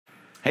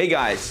Hey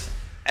guys,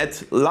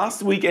 at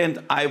last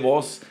weekend I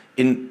was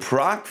in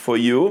Prague for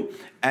you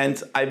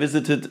and I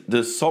visited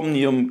the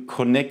Somnium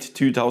Connect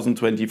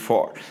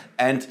 2024.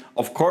 And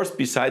of course,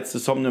 besides the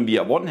Somnium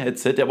VR1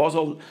 headset, there was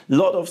a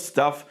lot of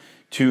stuff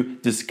to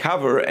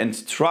discover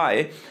and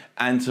try.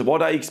 And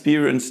what I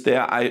experienced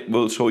there, I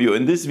will show you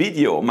in this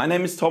video. My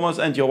name is Thomas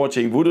and you're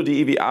watching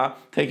VoodooDE VR.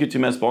 Thank you to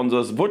my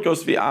sponsors,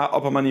 Woodghost VR,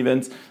 Opperman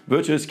Events,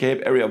 Virtual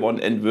Escape, Area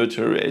 1 and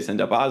Virtual Race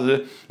Center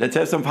Basel. Let's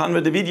have some fun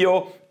with the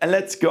video and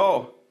let's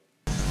go!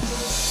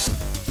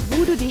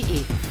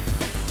 VoodooDE.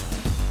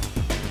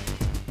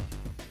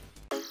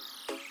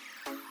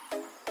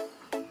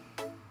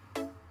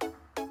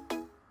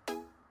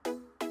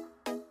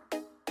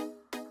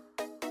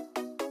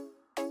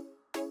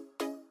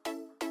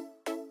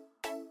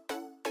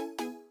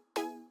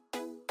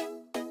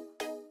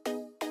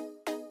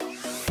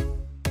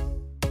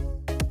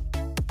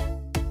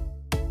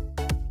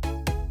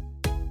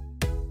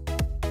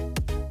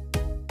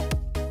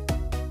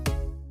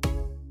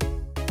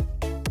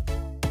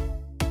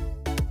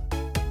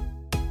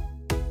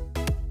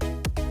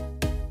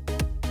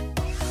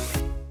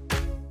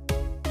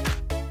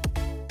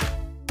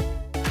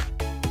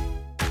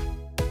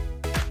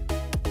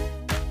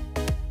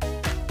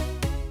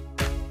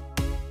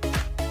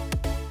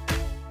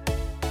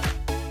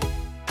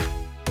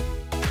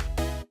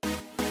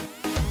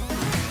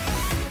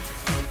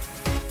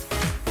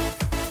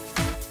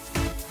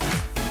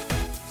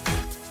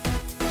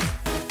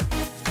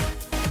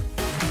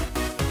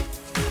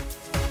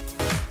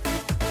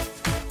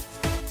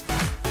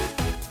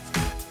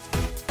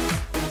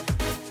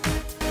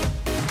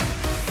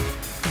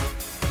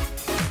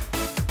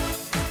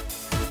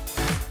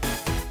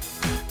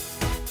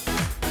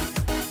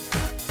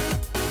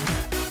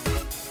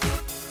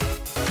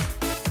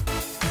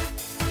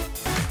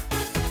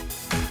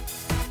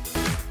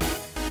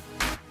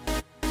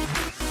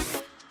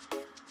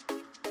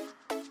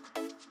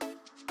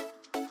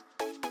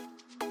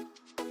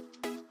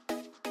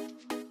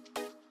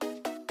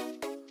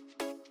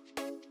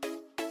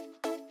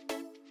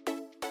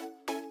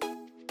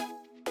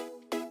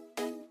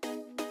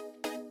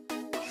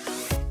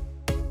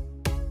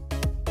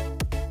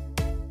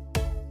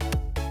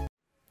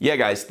 Yeah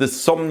guys, the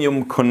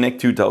Somnium Connect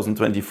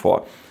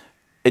 2024.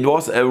 It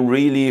was a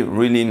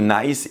really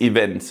nice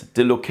event.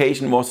 The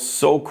location was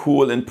so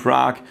cool in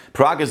Prague.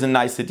 Prague is a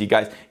nice city,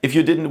 guys. If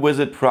you didn't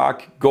visit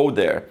Prague, go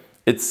there.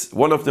 It's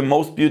one of the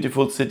most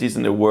beautiful cities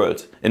in the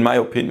world, in my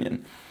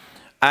opinion.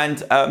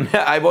 And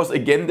I was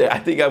again there. I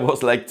think I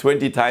was like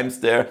 20 times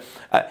there.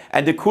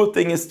 And the cool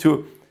thing is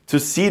to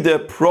see the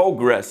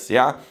progress.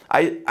 Yeah,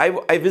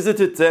 I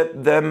visited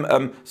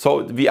them.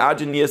 So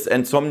vrgineers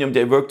and Somnium,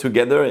 they work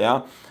together.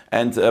 Yeah.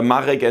 And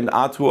Marek and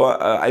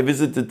Artur, I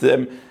visited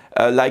them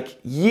like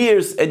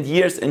years and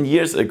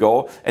years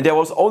ago, and there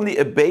was only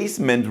a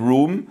basement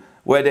room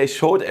where they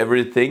showed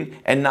everything,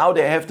 and now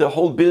they have the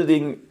whole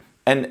building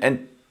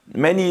and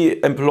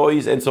many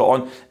employees and so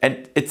on,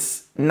 and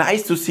it's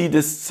nice to see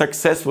this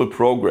successful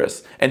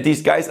progress. And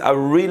these guys are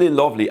really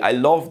lovely. I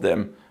love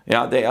them.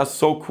 Yeah, they are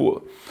so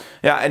cool.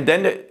 Yeah, and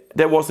then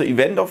there was the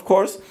event, of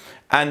course,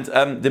 and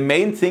the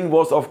main thing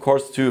was, of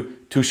course,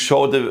 to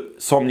show the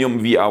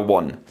Somnium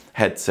VR1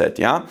 headset.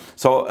 Yeah,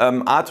 so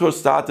Artur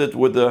started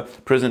with the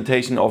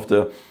presentation of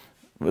the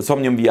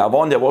Somnium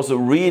VR1. There was a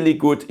really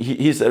good,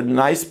 he's a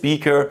nice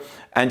speaker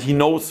and he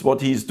knows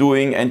what he's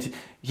doing, and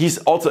he's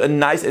also a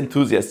nice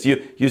enthusiast.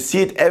 You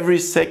see it every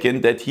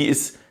second that he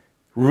is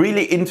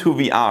really into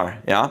VR.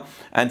 Yeah,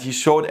 and he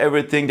showed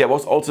everything. There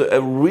was also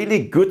a really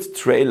good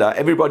trailer.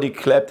 Everybody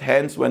clapped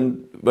hands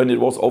when it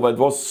was over. It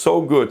was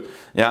so good.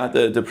 Yeah,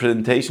 the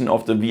presentation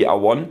of the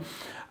VR1.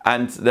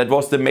 And that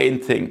was the main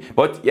thing.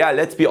 But yeah,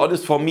 let's be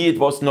honest, for me it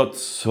was not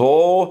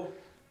so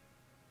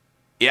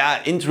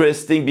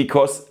interesting,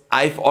 because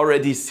I've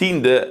already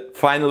seen the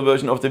final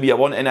version of the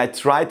VR1 and I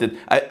tried it.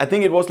 I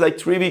think it was like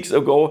 3 weeks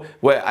ago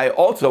where I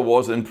also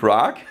was in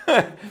Prague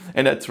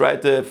and I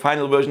tried the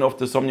final version of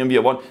the Somnium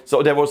VR1.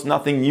 So there was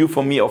nothing new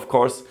for me, of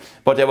course,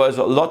 but there was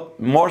a lot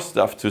more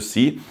stuff to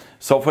see.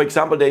 So for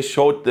example, they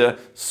showed the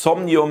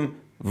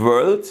Somnium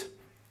world.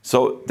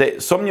 So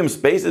the Somnium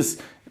Space is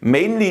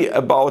mainly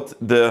about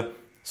the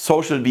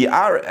social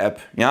VR app,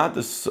 yeah,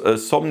 the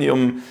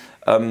Somnium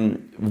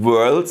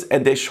worlds,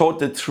 and they showed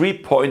the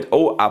 3.0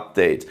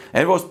 update,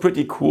 and it was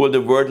pretty cool. The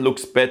world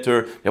looks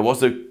better. There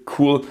was a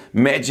cool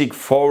magic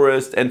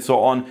forest and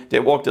so on.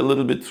 They walked a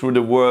little bit through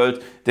the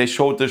world. They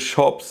showed the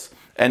shops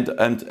and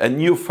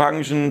new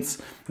functions,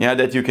 yeah,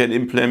 that you can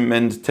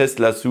implement,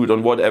 TeslaSuit or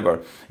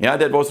whatever. Yeah,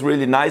 that was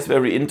really nice,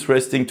 very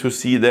interesting to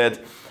see that.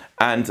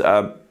 And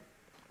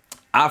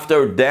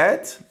after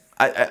that,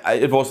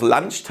 it was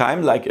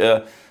lunchtime, like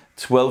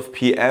 12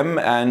 p.m.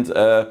 and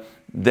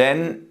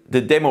then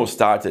the demo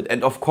started.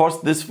 And of course,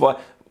 this was,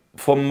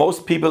 for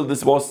most people,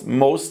 this was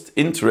most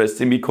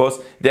interesting, because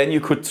then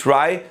you could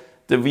try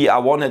the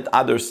VR1 and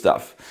other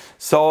stuff.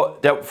 So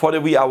for the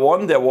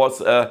VR1, there was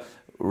a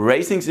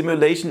racing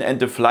simulation and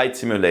the flight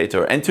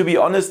simulator. And to be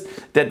honest,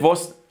 that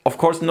was of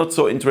course not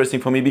so interesting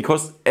for me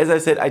because, as I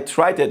said, I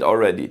tried that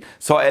already.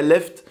 So I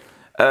left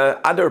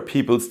other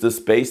people's the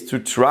space to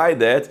try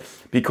that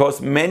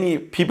because many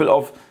people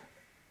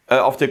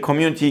of the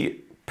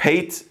community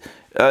paid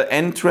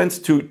entrance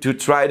to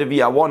try the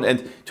VR1,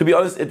 and to be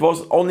honest, it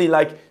was only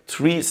like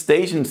 3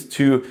 stations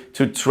to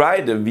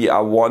try the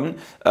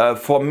VR1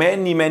 for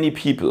many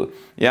people.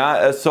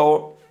 Yeah,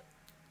 so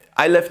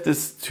I left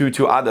this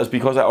to others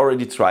because I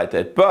already tried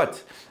that.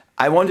 But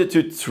I wanted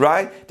to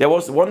try. There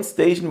was one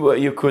station where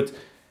you could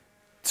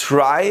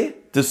try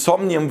the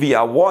Somnium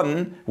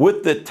VR1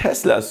 with the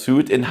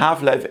TeslaSuit in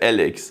Half-Life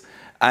Alyx,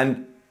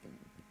 and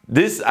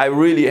this I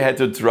really had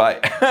to try.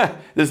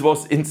 This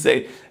was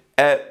insane.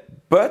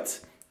 But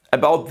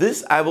about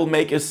this I will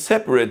make a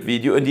separate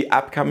video in the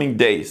upcoming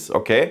days,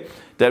 okay?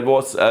 That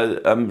was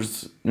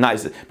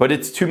nice, but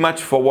it's too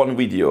much for one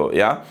video,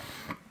 yeah?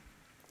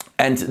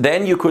 And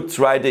then you could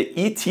try the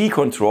ET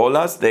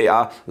controllers. They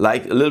are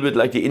like a little bit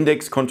like the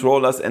index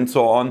controllers and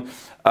so on.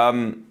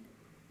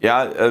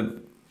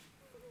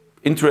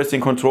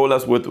 Interesting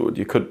controllers with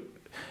you could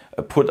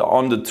put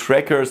on the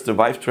trackers, the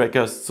Vive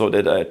trackers, so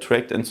that I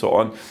tracked and so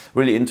on.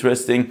 Really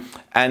interesting.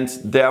 And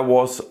there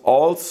was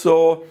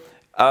also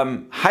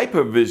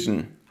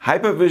Hypervision.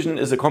 Hypervision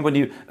is a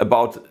company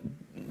about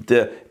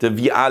the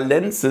VR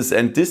lenses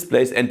and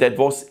displays, and that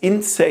was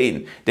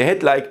insane. They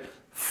had like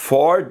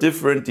 4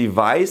 different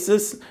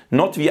devices,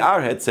 not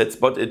VR headsets,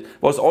 but it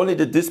was only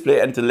the display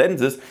and the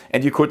lenses,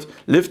 and you could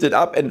lift it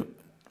up and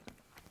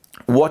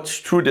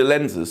watch through the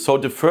lenses. So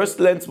the first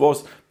lens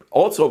was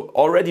also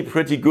already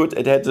pretty good.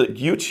 It had a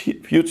huge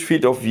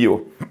field of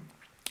view.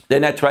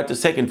 Then I tried the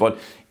second one,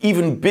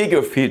 even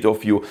bigger field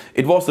of view.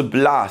 It was a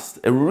blast,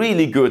 a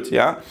really good,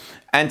 yeah.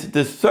 And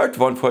the third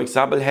one, for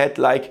example, had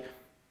like,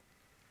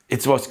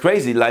 it was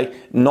crazy,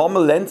 like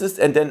normal lenses,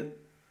 and then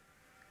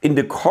in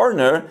the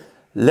corner,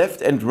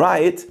 left and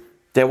right,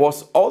 there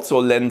was also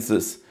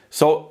lenses.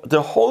 So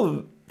the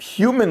whole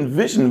human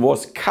vision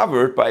was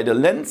covered by the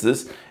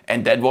lenses,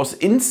 and that was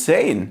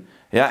insane.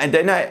 Yeah, and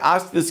then I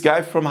asked this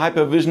guy from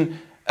Hypervision,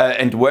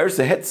 and where's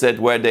the headset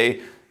where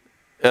they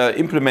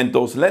implement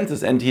those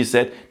lenses? And he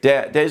said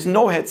there is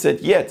no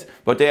headset yet,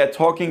 but they are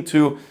talking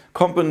to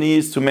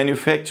companies, to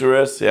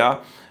manufacturers, yeah,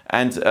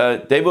 and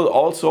they will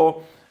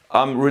also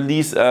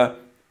release a,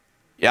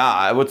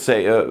 I would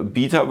say a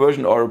beta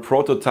version or a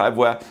prototype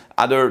where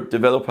other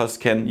developers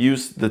can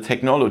use the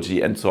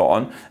technology and so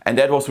on. And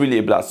that was really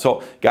a blast.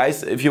 So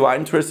guys, if you are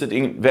interested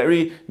in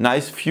very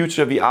nice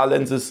future VR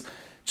lenses,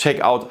 check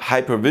out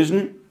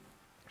Hypervision.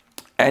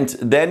 And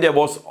then there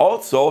was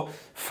also,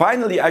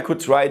 finally I could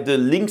try the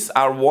Lynx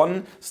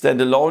R1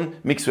 standalone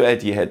mixed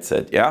reality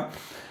headset, yeah.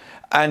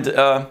 And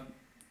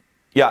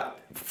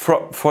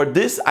for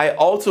this I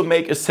also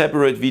make a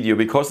separate video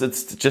because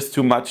it's just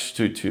too much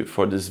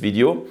for this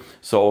video.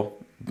 So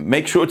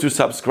make sure to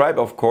subscribe,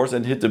 of course,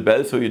 and hit the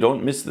bell so you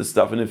don't miss this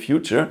stuff in the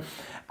future.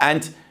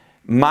 And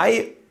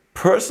my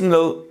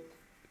personal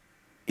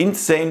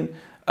insane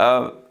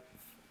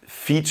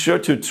feature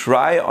to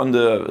try on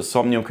the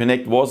Somnium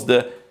Connect was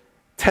the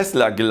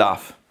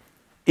teslaglove.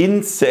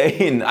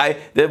 Insane.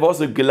 There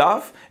was a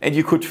glove and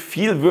you could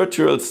feel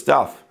virtual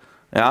stuff.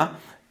 Yeah.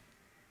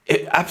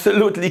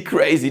 Absolutely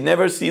crazy.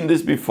 Never seen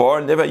this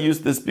before. Never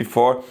used this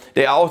before.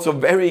 They are also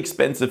very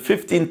expensive,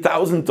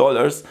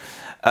 $15,000,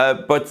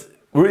 but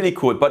really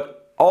cool.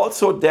 But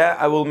also there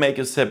I will make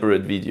a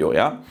separate video.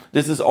 Yeah.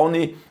 This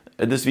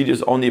video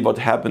is only what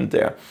happened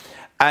there,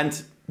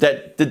 and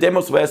that the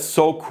demos were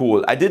so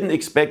cool. I didn't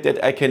expect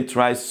that I can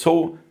try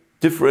so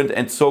different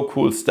and so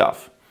cool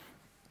stuff.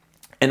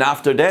 And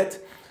after that,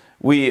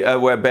 we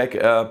were back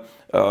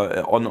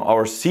on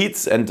our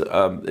seats, and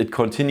it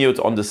continued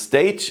on the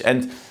stage.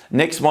 And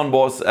next one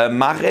was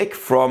Marek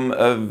from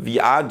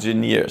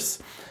vrgineers.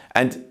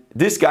 And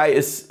this guy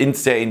is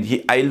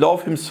insane. I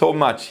love him so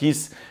much.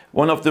 He's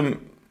one of the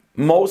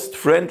most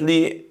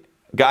friendly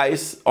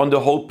guys on the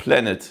whole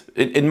planet,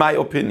 in my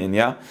opinion,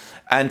 yeah.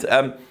 And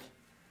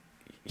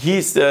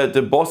he's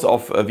the boss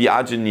of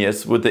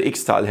vrgineers with the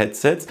xtal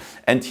headsets,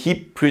 and he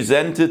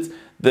presented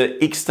the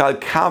xtal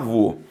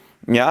cavu,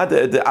 yeah,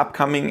 the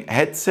upcoming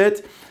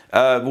headset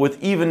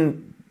with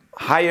even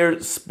higher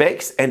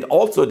specs, and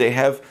also they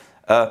have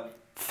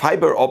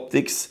fiber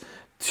optics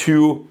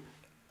to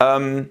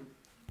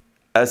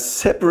a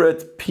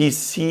separate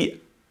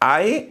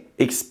PCI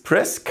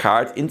Express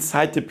card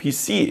inside the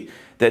PC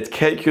that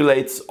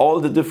calculates all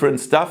the different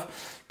stuff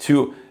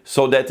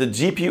so that the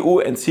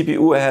GPU and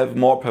CPU have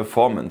more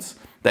performance.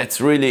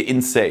 That's really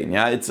insane.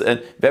 Yeah, it's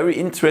a very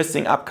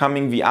interesting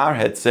upcoming VR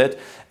headset,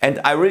 and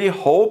I really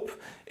hope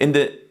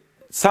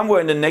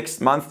somewhere in the next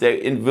month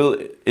they will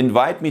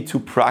invite me to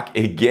Prague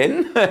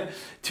again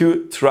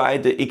to try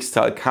the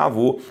xtal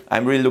cavu.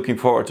 I'm really looking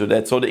forward to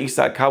that. So the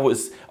xtal cavu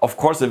is of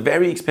course a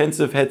very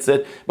expensive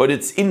headset, but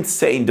it's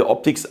insane. The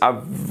optics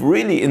are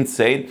really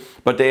insane,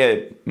 but they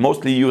are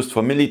mostly used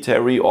for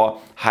military or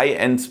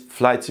high-end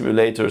flight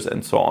simulators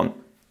and so on.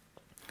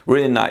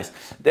 Really nice.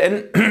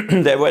 Then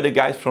there were the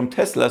guys from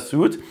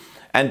TeslaSuit,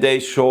 and they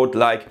showed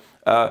like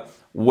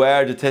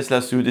where the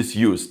TeslaSuit is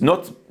used.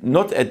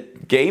 Not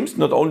at games,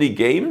 not only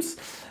games,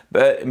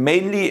 but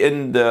mainly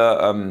in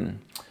the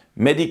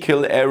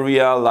medical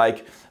area,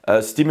 like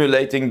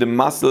stimulating the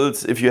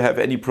muscles if you have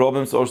any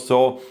problems or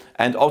so,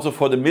 and also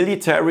for the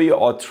military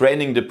or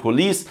training the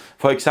police.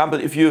 For example,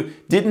 if you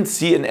didn't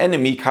see an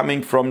enemy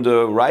coming from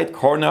the right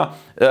corner,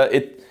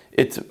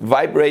 it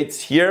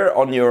vibrates here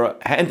on your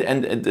hand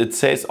and it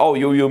says, oh,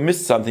 you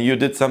missed something, you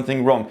did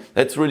something wrong.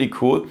 That's really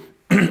cool.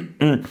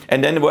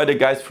 And then were the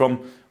guys from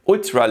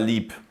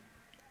Ultraleap.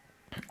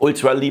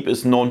 Ultraleap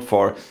is known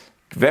for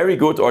very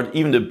good or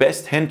even the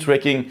best hand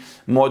tracking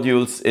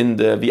modules in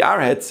the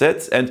VR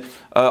headsets, and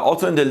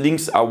also in the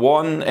Lynx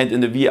R1 and in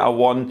the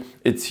VR1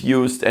 it's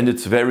used and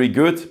it's very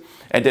good.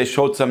 And they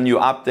showed some new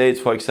updates.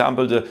 For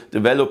example, the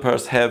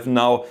developers have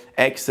now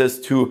access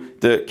to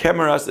the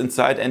cameras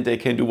inside and they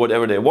can do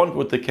whatever they want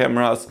with the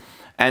cameras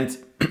and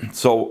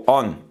so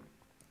on.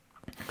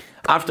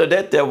 After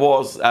that there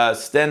was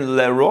Stan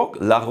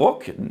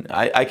Larocque.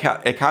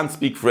 I can't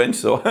speak French,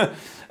 so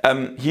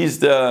he's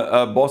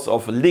the boss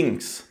of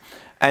Lynx.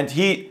 And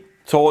he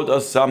told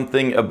us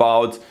something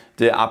about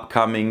the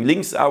upcoming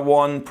Lynx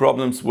R1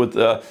 problems with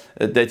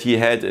that he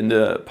had in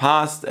the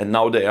past, and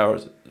now they are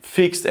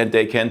fixed and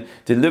they can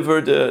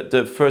deliver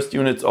the first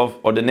units of,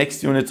 or the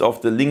next units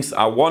of the Lynx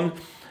R1,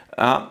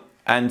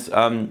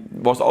 and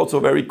was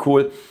also very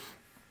cool.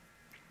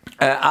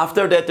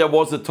 After that there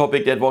was a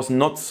topic that was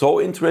not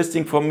so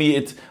interesting for me.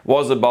 It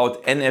was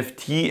about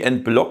NFT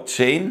and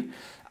blockchain.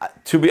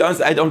 To be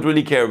honest, I don't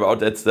really care about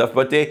that stuff,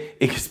 but they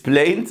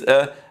explained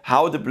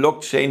how the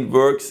blockchain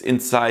works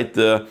inside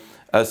the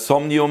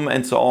Somnium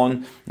and so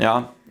on.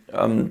 Yeah,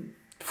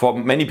 for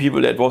many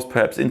people that was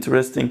perhaps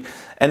interesting.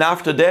 And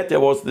after that there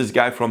was this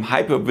guy from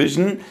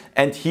Hypervision,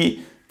 and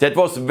that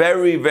was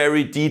very,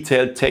 very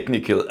detailed,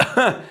 technical,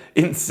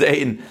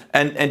 insane.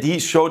 And he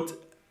showed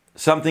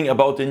something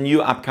about the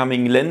new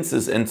upcoming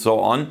lenses and so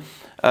on.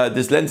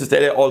 These lenses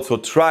that I also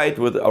tried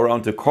with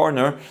around the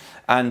corner.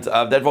 And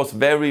that was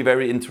very,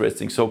 very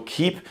interesting. So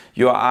keep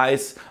your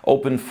eyes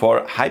open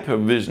for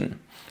Hypervision.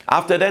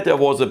 After that there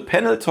was a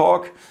panel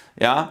talk.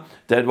 Yeah,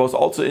 that was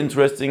also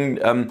interesting.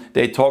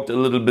 They talked a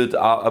little bit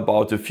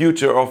about the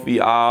future of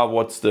VR,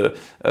 what's the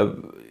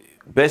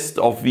best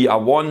of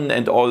VR1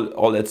 and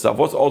all that stuff.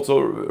 Was also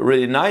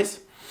really nice.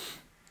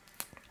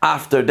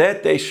 After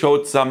that they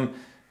showed some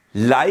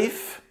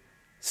live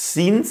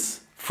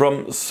scenes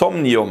from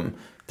Somnium.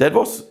 That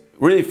was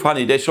really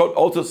funny. They showed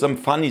also some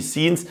funny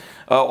scenes,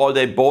 or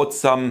they bought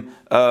some,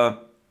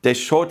 they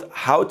showed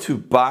how to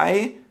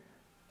buy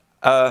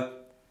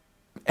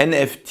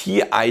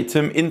NFT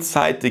item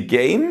inside the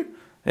game,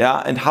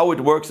 yeah, and how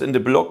it works in the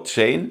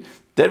blockchain.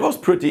 That was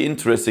pretty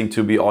interesting,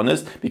 to be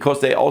honest,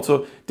 because they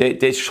also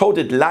they showed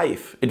it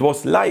live. It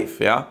was live,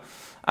 yeah,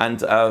 and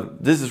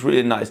this is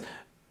really nice.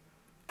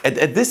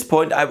 At this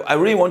point, I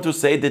really want to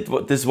say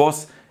that this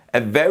was a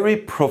very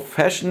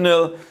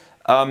professional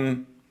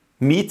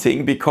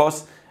meeting,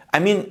 because I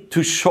mean,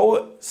 to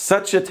show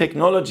such a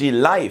technology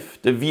live,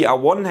 the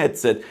VR1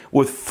 headset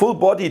with full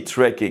body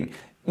tracking,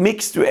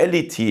 mixed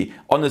reality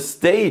on a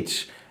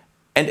stage,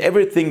 and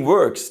everything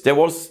works. There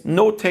was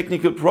no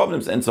technical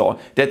problems and so on.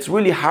 That's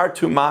really hard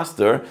to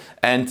master,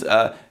 and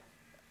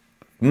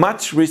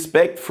much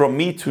respect from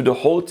me to the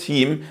whole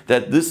team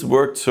that this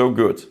worked so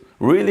good.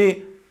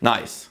 Really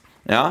nice.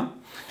 Yeah,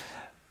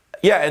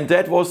 yeah, and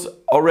that was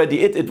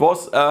already it. It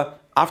was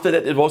after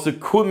that it was a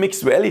cool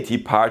mixed reality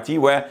party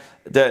where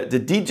the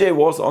DJ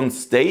was on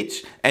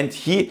stage and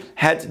he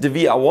had the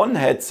VR1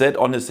 headset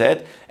on his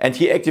head and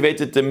he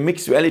activated the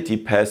mixed reality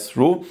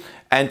pass-through,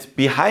 and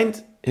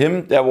behind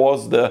him there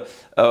was the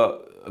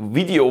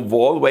video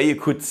wall where you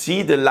could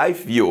see the live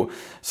view.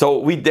 So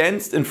we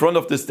danced in front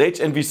of the stage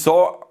and we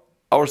saw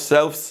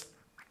ourselves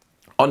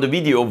on the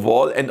video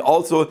wall, and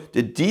also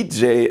the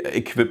DJ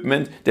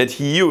equipment that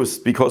he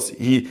used, because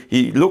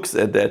he looks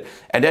at that.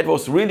 And that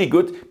was really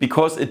good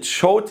because it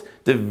showed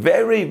the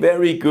very,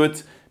 very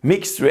good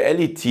mixed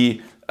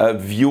reality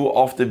view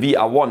of the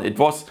VR1. It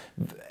was,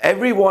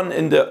 everyone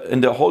in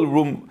the whole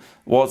room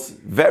was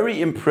very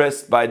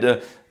impressed by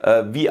the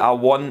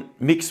VR1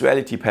 mixed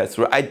reality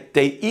pass-through.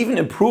 They even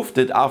improved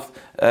it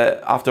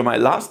after my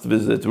last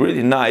visit.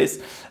 Really nice.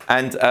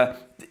 And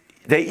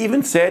they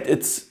even said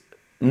it's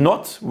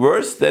not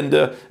worse than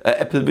the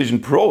Apple Vision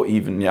Pro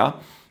even, yeah.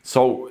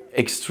 So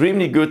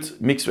extremely good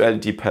mixed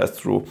reality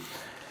pass-through.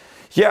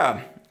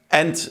 Yeah,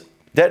 and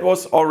that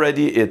was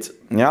already it.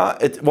 Yeah,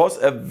 it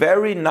was a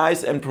very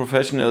nice and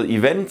professional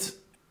event.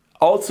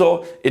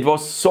 Also, it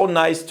was so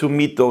nice to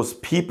meet those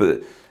people.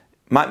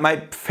 My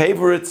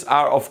favorites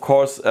are, of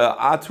course,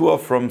 Arthur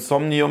from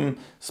Somnium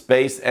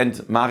Space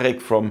and Marek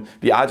from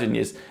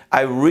vrgineers.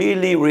 I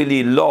really,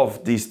 really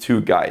love these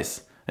two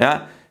guys.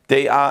 Yeah,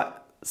 they are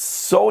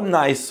so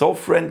nice, so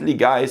friendly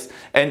guys,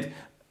 and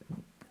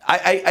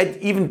I'd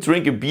even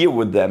drink a beer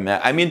with them.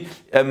 I mean,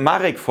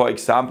 Marek, for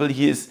example,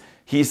 he's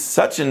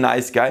such a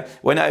nice guy.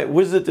 When I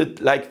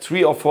visited like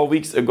 3 or 4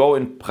 weeks ago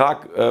in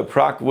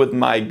Prague with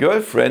my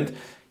girlfriend,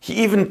 he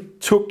even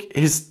took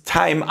his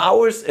time,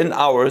 hours and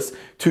hours,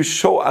 to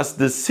show us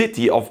the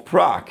city of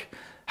Prague.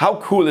 How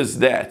cool is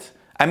that?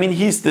 I mean,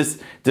 he's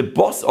the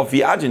boss of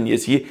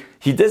VRgineers.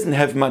 He doesn't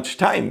have much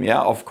time,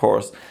 yeah, of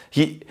course.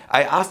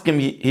 I asked him,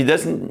 he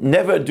doesn't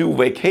never do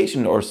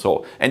vacation or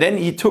so. And then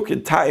he took the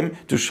time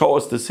to show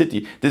us the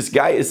city. This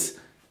guy is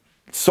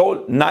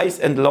so nice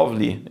and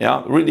lovely,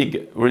 yeah,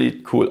 really,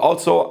 really cool.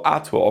 Also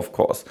Arthur, of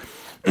course.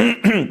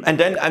 And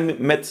then I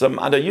met some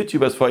other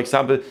YouTubers, for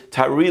example,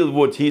 Tyrell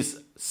Wood. He's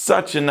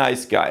such a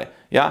nice guy,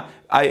 yeah.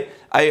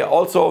 I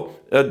also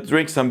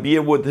drank some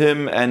beer with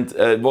him, and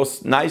it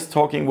was nice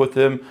talking with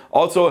him.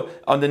 Also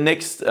on the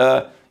next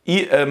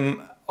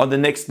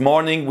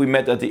morning we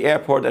met at the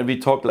airport and we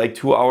talked like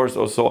 2 hours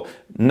or so.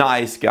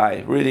 Nice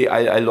guy, really,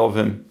 I love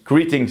him.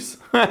 Greetings.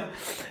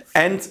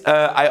 And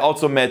I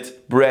also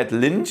met Brad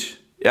Lynch,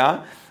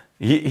 yeah.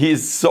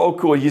 He's so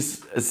cool,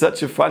 he's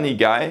such a funny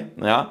guy,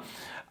 yeah.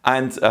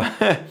 And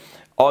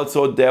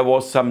also there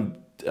was some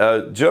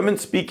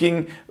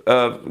German-speaking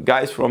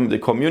guys from the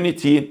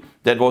community.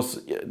 That was,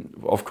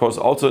 of course,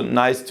 also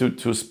nice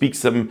to speak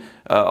some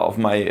of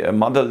my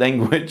mother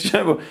language,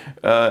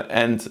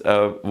 and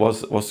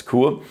was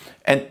cool.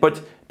 And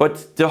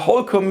but the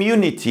whole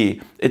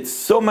community, it's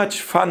so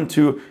much fun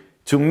to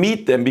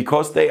meet them,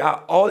 because they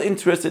are all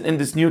interested in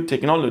this new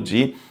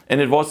technology, and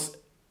it was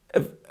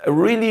a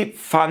really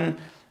fun,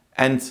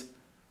 and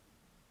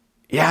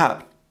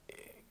yeah.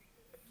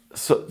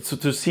 So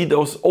to see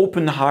those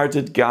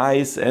open-hearted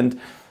guys and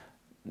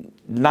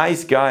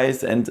nice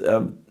guys, and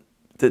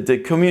the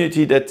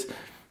community that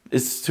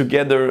is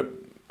together,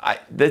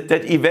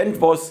 that event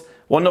was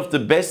one of the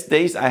best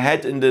days I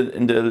had in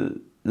the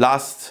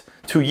last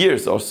 2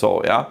 years or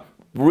so. Yeah,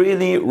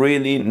 really,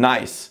 really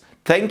nice.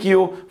 Thank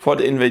you for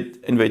the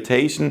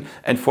invitation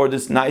and for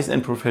this nice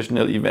and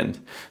professional event.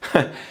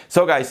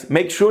 So guys,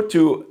 make sure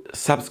to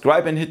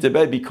subscribe and hit the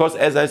bell, because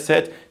as I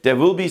said, there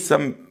will be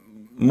some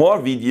more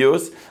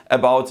videos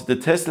about the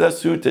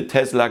TeslaSuit, the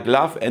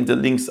teslaglove and the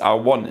Lynx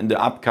R1 in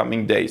the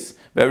upcoming days.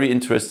 Very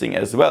interesting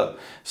as well.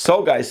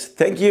 So guys,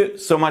 thank you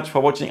so much for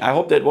watching. I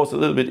hope that was a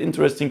little bit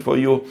interesting for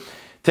you.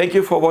 Thank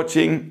you for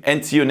watching,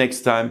 and see you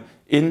next time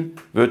in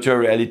virtual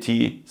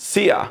reality.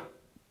 See ya!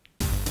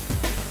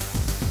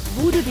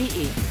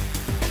 VoodooDE